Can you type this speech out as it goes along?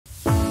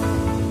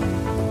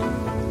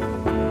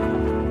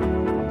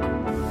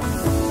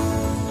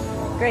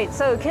Great,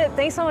 so Kip,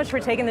 thanks so much for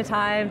taking the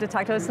time to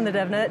talk to us in the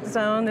DevNet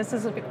zone. This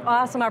is an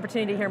awesome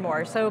opportunity to hear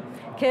more. So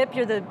Kip,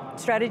 you're the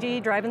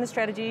driving the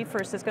strategy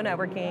for Cisco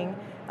Networking.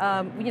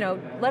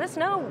 Let us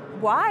know,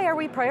 why are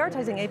we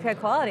prioritizing API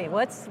quality?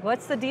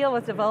 What's the deal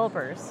with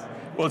developers?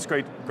 Well, it's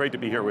great to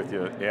be here with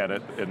you, Ann,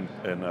 in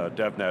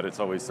DevNet. It's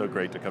always so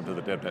great to come to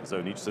the DevNet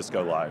zone, each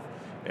Cisco Live.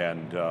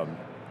 And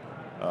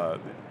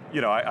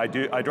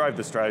I drive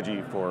the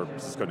strategy for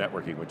Cisco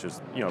Networking, which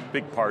is a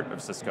big part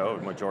of Cisco,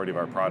 a majority of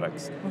our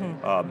products.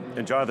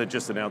 And Jonathan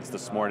just announced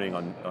this morning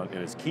in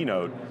his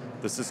keynote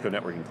the Cisco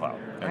Networking Cloud.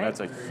 And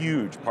that's a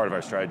huge part of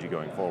our strategy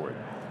going forward.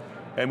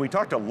 And we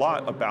talked a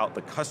lot about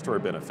the customer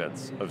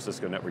benefits of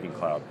Cisco Networking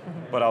Cloud,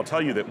 but I'll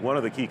tell you that one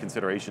of the key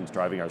considerations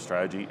driving our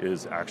strategy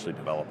is actually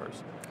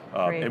developers.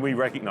 And we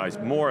recognize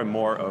more and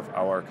more of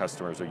our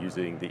customers are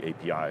using the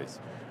APIs.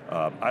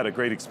 I had a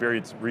great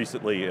experience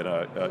recently in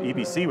a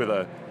EBC with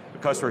a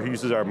customer who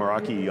uses our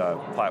Meraki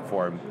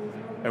platform,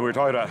 and we were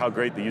talking about how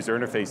great the user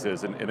interface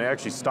is, and they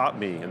actually stopped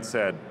me and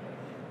said,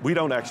 we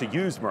don't actually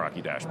use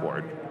Meraki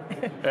dashboard.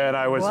 And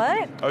I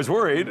was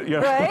worried,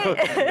 Right.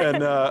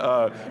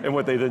 and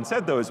what they then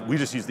said though is, we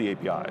just use the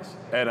APIs.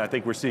 And I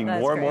think we're seeing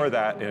more and more of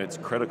that, and it's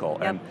critical.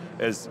 Yep. And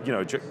as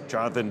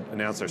Jonathan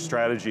announced our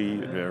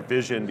strategy, our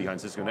vision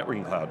behind Cisco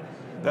Networking Cloud,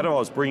 that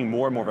involves bringing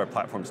more and more of our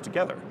platforms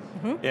together.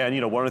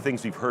 And one of the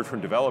things we've heard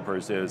from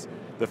developers is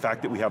the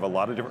fact that we have a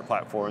lot of different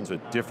platforms with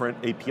different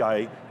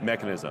API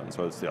mechanisms,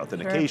 whether it's the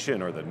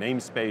authentication or the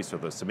namespace or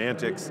the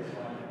semantics,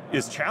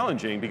 is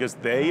challenging because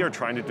they are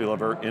trying to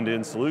deliver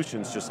end-to-end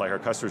solutions just like our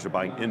customers are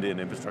buying end-to-end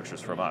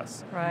infrastructures from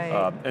us.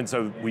 Right. And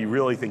so we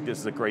really think this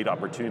is a great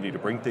opportunity to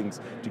bring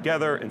things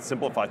together and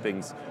simplify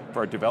things for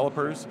our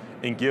developers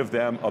and give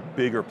them a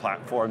bigger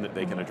platform that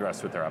they can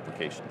address with their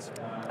applications.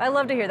 I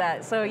love to hear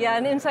that. So yeah,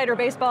 in Insider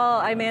Baseball,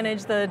 I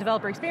manage the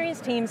developer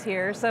experience teams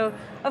here, so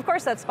of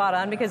course that's spot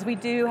on because we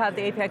do have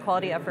the API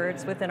quality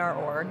efforts within our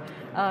org.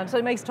 So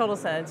it makes total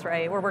sense,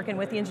 right? We're working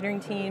with the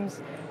engineering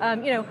teams.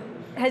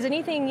 Has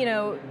anything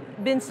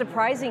been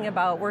surprising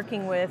about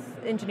working with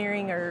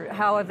engineering, or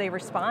how have they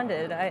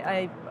responded?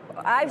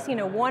 I've seen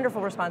a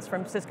wonderful response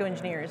from Cisco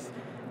engineers.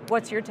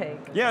 What's your take?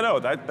 Yeah, no,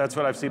 that's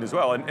what I've seen as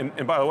well.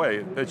 And by the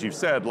way, as you've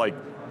said,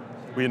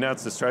 we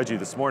announced the strategy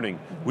this morning.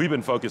 We've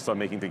been focused on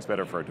making things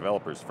better for our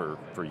developers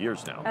for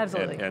years now.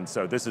 Absolutely. And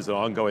so this is an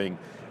ongoing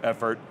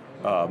effort.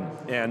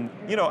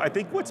 I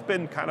think what's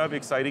been kind of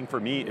exciting for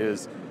me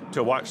is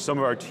to watch some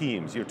of our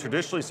teams.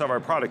 Traditionally, some of our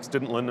products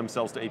didn't lend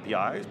themselves to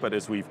APIs, but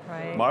as we've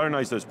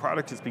modernized those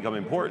products, it's become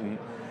important,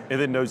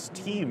 and then those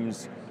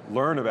teams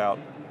learn about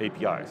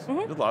APIs.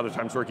 A lot of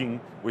times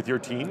working with your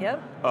team,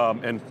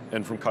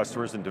 and from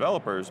customers and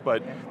developers,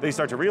 but they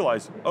start to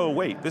realize, oh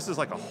wait, this is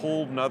like a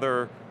whole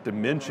nother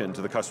dimension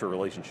to the customer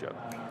relationship.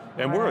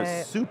 And we're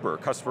a super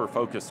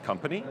customer-focused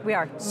company. We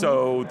are.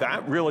 So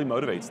that really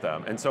motivates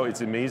them, and so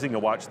it's amazing to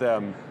watch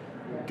them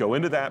go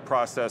into that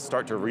process,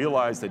 start to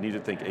realize they need to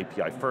think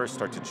API first,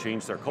 start to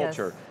change their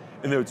culture.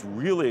 And then what's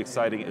really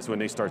exciting is when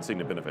they start seeing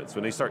the benefits.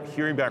 When they start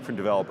hearing back from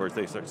developers,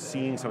 they start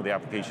seeing some of the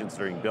applications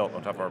that are being built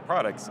on top of our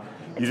products,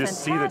 you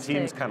just see the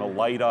teams kind of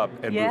light up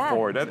and move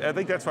forward. I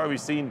think that's why we've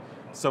seen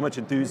so much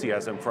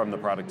enthusiasm from the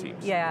product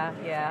teams.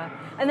 Yeah.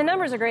 And the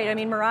numbers are great. I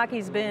mean,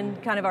 Meraki's been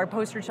kind of our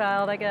poster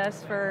child, I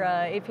guess, for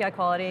API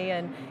quality,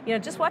 and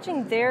just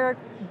watching their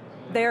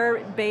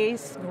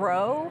base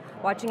grow,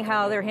 watching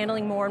how they're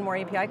handling more and more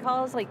API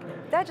calls,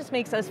 that just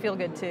makes us feel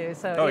good too.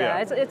 So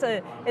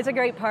it's a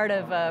great part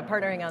of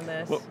partnering on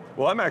this.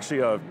 Well,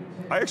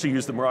 I actually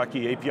use the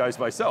Meraki APIs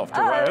myself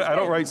to write. I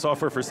don't write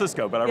software for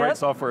Cisco, but I write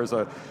software as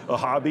a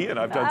hobby, and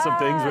I've done some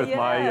things with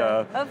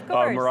my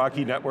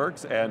Meraki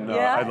networks, and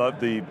I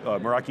love the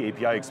Meraki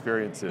API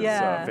experience is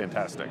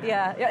fantastic.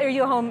 Yeah, are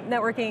you a home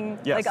networking,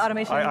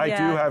 automation? I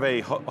do have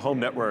a home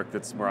network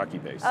that's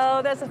Meraki based.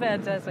 Oh, that's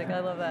fantastic, I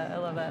love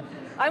that.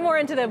 I'm more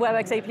into the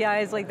WebEx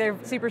APIs, they're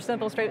super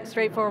simple,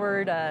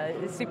 straightforward,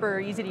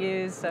 super easy to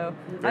use, so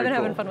I've been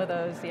having fun with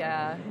those,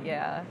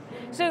 yeah.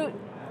 So,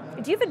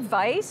 do you have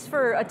advice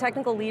for a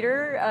technical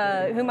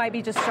leader who might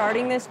be just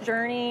starting this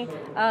journey?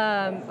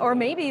 Or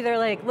maybe they're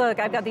like, look,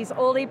 I've got these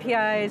old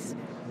APIs,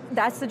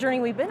 that's the journey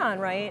we've been on,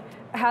 right?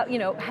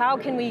 How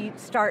can we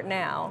start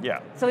now? Yeah.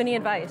 So any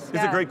advice?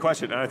 It's a great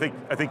question, and I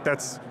think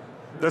that's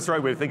the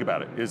right way to think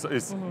about it. Is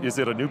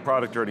it a new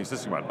product or an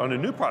existing one? On a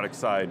new product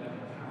side,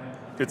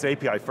 it's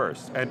API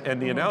first.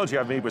 And the analogy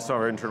I've made with some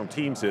of our internal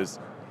teams is,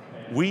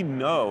 we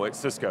know at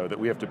Cisco that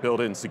we have to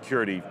build in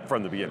security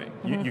from the beginning.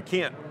 You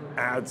can't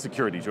add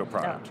security to a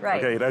product. Oh,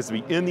 right. Okay, it has to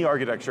be in the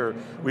architecture.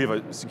 We have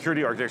a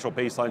security architectural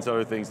baselines and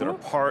other things that are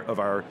part of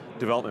our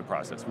development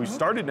process. We've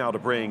started now to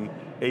bring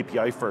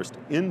API first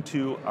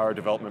into our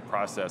development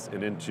process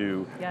and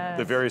into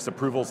the various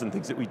approvals and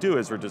things that we do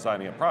as we're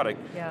designing a product,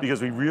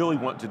 because we really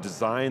want to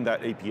design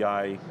that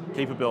API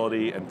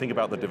capability and think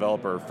about the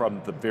developer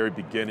from the very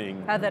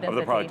beginning of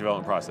the product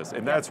development process.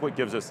 And that's what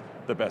gives us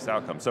the best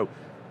outcome. So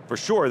for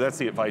sure, that's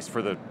the advice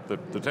for the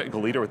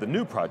technical leader with the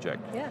new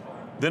project.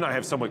 then I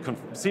have somewhat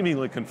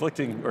seemingly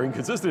conflicting or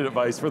inconsistent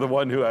advice for the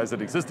one who has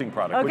an existing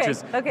product, which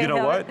is, you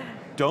know what?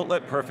 Don't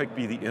let perfect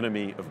be the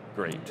enemy of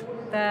great.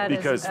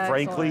 Because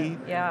frankly,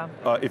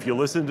 if you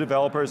listen to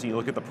developers and you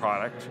look at the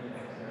product,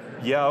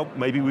 yeah,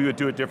 maybe we would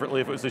do it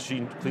differently if it was a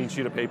clean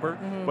sheet of paper,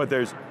 but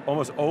there's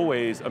almost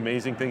always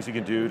amazing things you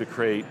can do to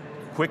create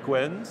quick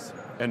wins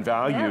and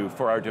value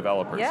for our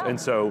developers. And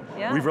so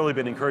we've really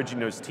been encouraging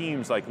those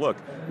teams like, look,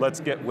 let's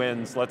get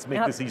wins, let's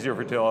make this easier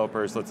for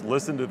developers, let's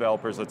listen to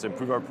developers, let's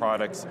improve our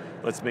products,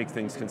 let's make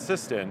things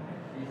consistent.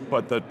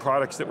 But the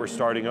products that we're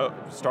starting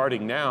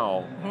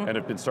now and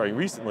have been starting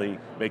recently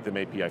make them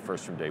API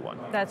first from day one.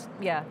 That's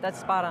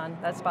spot on.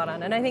 That's spot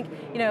on. And I think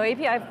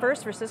API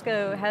first for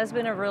Cisco has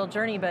been a real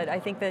journey, but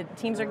I think that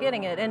teams are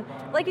getting it. And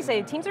like you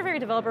say, teams are very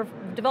developer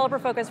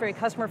focused, very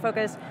customer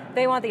focused.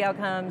 They want the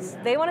outcomes.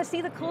 They want to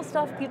see the cool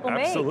stuff people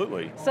make.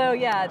 Absolutely. So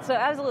so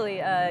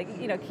absolutely.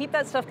 Keep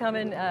that stuff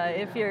coming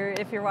if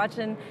you're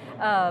watching.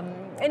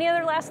 Any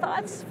other last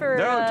thoughts for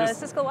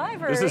Cisco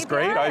Live? Or this is API,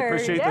 great. I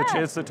appreciate the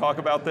chance to talk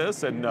about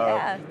this, and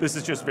this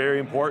is just very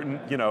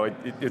important.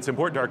 It's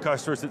important to our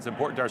customers. It's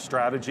important to our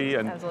strategy,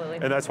 and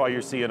that's why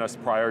you're seeing us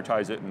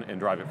prioritize it and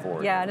drive it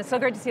forward. Yeah, and it's so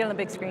great to see it on the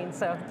big screen.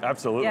 So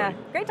absolutely. Yeah,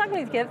 great talking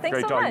with you, Kip.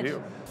 Thanks so much. Great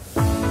talking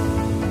to you.